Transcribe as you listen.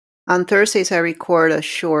On Thursdays, I record a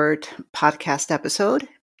short podcast episode,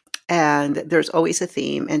 and there's always a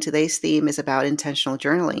theme. And today's theme is about intentional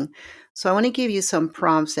journaling. So I want to give you some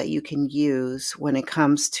prompts that you can use when it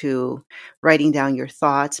comes to writing down your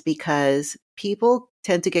thoughts because people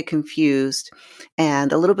tend to get confused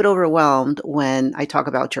and a little bit overwhelmed when I talk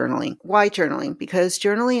about journaling. Why journaling? Because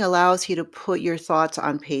journaling allows you to put your thoughts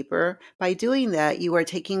on paper. By doing that, you are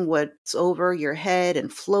taking what's over your head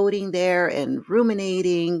and floating there and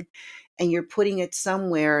ruminating, and you're putting it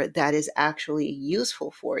somewhere that is actually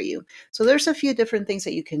useful for you. So there's a few different things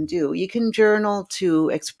that you can do. You can journal to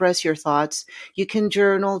express your thoughts. You can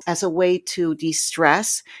journal as a way to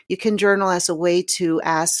de-stress. You can journal as a way to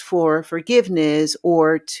ask for forgiveness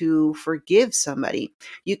or to forgive somebody.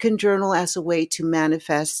 You can journal as a way to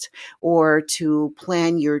manifest or to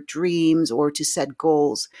plan your dreams or to set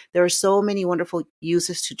goals. There are so many wonderful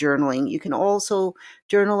uses to journaling. You can also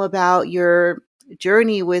journal about your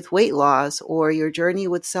journey with weight loss or your journey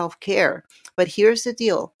with self-care. But here's the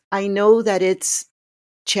deal. I know that it's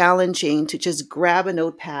challenging to just grab a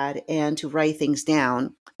notepad and to write things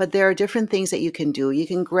down, but there are different things that you can do. You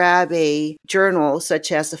can grab a journal,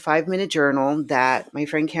 such as the 5-minute journal that my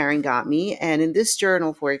friend Karen got me. And in this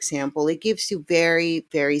journal, for example, it gives you very,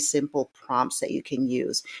 very simple prompts that you can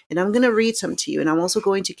use. And I'm going to read some to you. And I'm also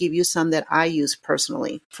going to give you some that I use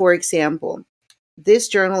personally. For example, this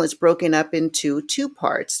journal is broken up into 2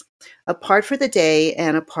 parts, a part for the day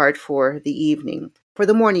and a part for the evening. For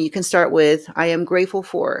the morning, you can start with, I am grateful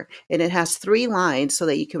for, and it has 3 lines so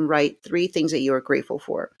that you can write 3 things that you are grateful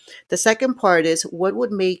for. The second part is, what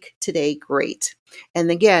would make today great?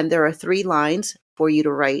 And again, there are 3 lines for you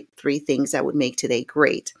to write 3 things that would make today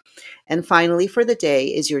great. And finally, for the day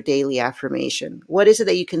is your daily affirmation. What is it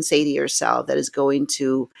that you can say to yourself that is going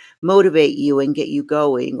to motivate you and get you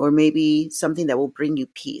going, or maybe something that will bring you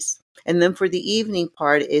peace? And then for the evening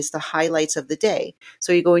part is the highlights of the day.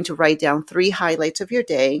 So you're going to write down 3 highlights of your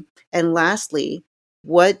day. And lastly,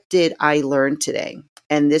 what did I learn today?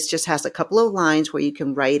 And this just has a couple of lines where you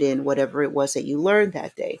can write in whatever it was that you learned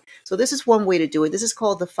that day. So this is one way to do it. This is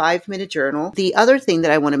called the 5-minute journal. The other thing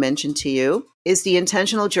that I want to mention to you is the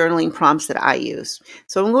intentional journaling prompts that I use.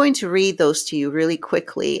 So I'm going to read those to you really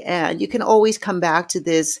quickly. And you can always come back to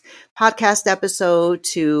this podcast episode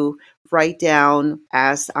to write down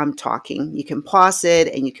as I'm talking. You can pause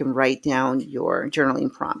it and you can write down your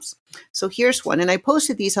journaling prompts. So here's one, and I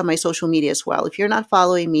posted these on my social media as well. If you're not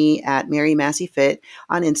following me at Mary Massey Fit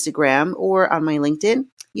on Instagram or on my LinkedIn,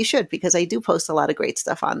 you should, because I do post a lot of great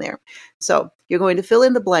stuff on there. So you're going to fill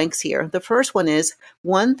in the blanks here. The first one is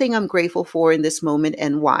one thing I'm grateful for in this moment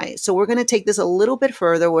and why. So we're going to take this a little bit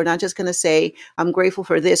further. We're not just going to say I'm grateful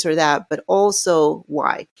for this or that, but also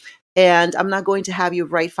why. And I'm not going to have you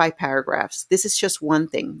write 5 paragraphs. This is just one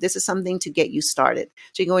thing. This is something to get you started.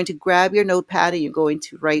 So you're going to grab your notepad and you're going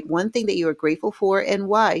to write one thing that you are grateful for and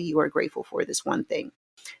why you are grateful for this one thing.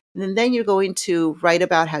 And then you're going to write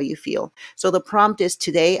about how you feel. So the prompt is,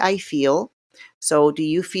 today I feel. So do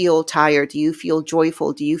you feel tired? Do you feel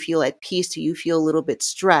joyful? Do you feel at peace? Do you feel a little bit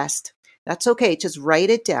stressed? That's okay. Just write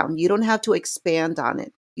it down. You don't have to expand on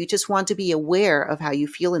it. You just want to be aware of how you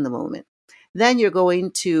feel in the moment. Then you're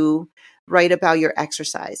going to write about your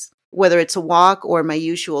exercise, whether it's a walk or my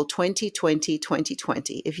usual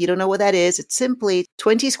 20-20-20-20. If you don't know what that is, it's simply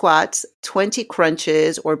 20 squats, 20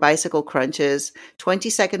 crunches or bicycle crunches,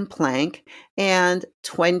 20-second plank, and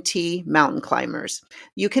 20 mountain climbers.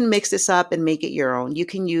 You can mix this up and make it your own. You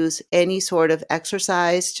can use any sort of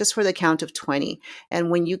exercise just for the count of 20.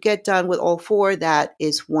 And when you get done with all 4, that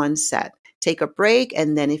is 1 set. Take a break,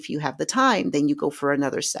 and then if you have the time, then you go for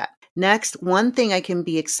another set. Next, one thing I can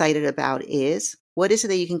be excited about is, what is it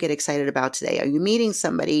that you can get excited about today? Are you meeting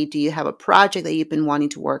somebody? Do you have a project that you've been wanting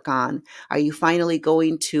to work on? Are you finally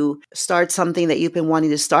going to start something that you've been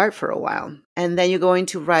wanting to start for a while? And then you're going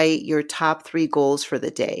to write your top 3 goals for the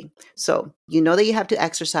day. So you know that you have to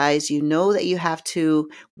exercise. You know that you have to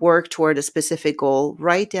work toward a specific goal.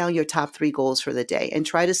 Write down your top 3 goals for the day and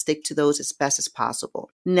try to stick to those as best as possible.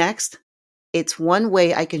 Next, it's one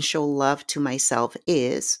way I can show love to myself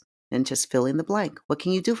is, and just fill in the blank. What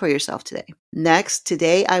can you do for yourself today? Next,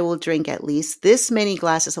 today I will drink at least this many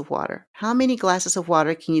glasses of water. How many glasses of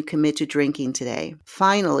water can you commit to drinking today?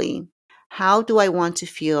 Finally, how do I want to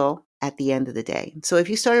feel at the end of the day? So if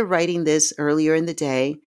you started writing this earlier in the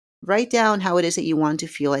day, write down how it is that you want to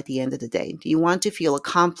feel at the end of the day. Do you want to feel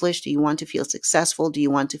accomplished? Do you want to feel successful? Do you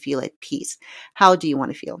want to feel at peace? How do you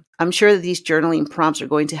want to feel? I'm sure that these journaling prompts are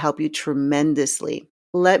going to help you tremendously.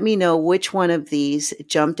 Let me know which one of these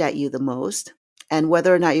jumped at you the most. and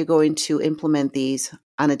whether or not you're going to implement these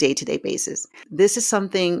on a day-to-day basis. This is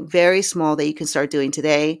something very small that you can start doing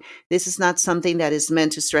today. This is not something that is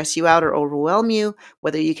meant to stress you out or overwhelm you,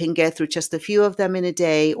 whether you can get through just a few of them in a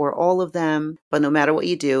day or all of them. But no matter what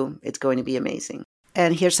you do, it's going to be amazing.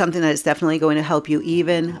 And here's something that is definitely going to help you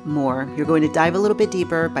even more. You're going to dive a little bit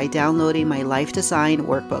deeper by downloading my Life Design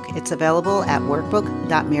Workbook. It's available at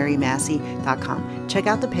workbook.marymassey.com. Check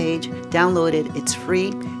out the page, download it, it's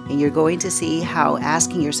free, and you're going to see how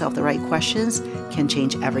asking yourself the right questions can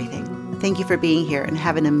change everything. Thank you for being here and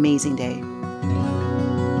have an amazing day.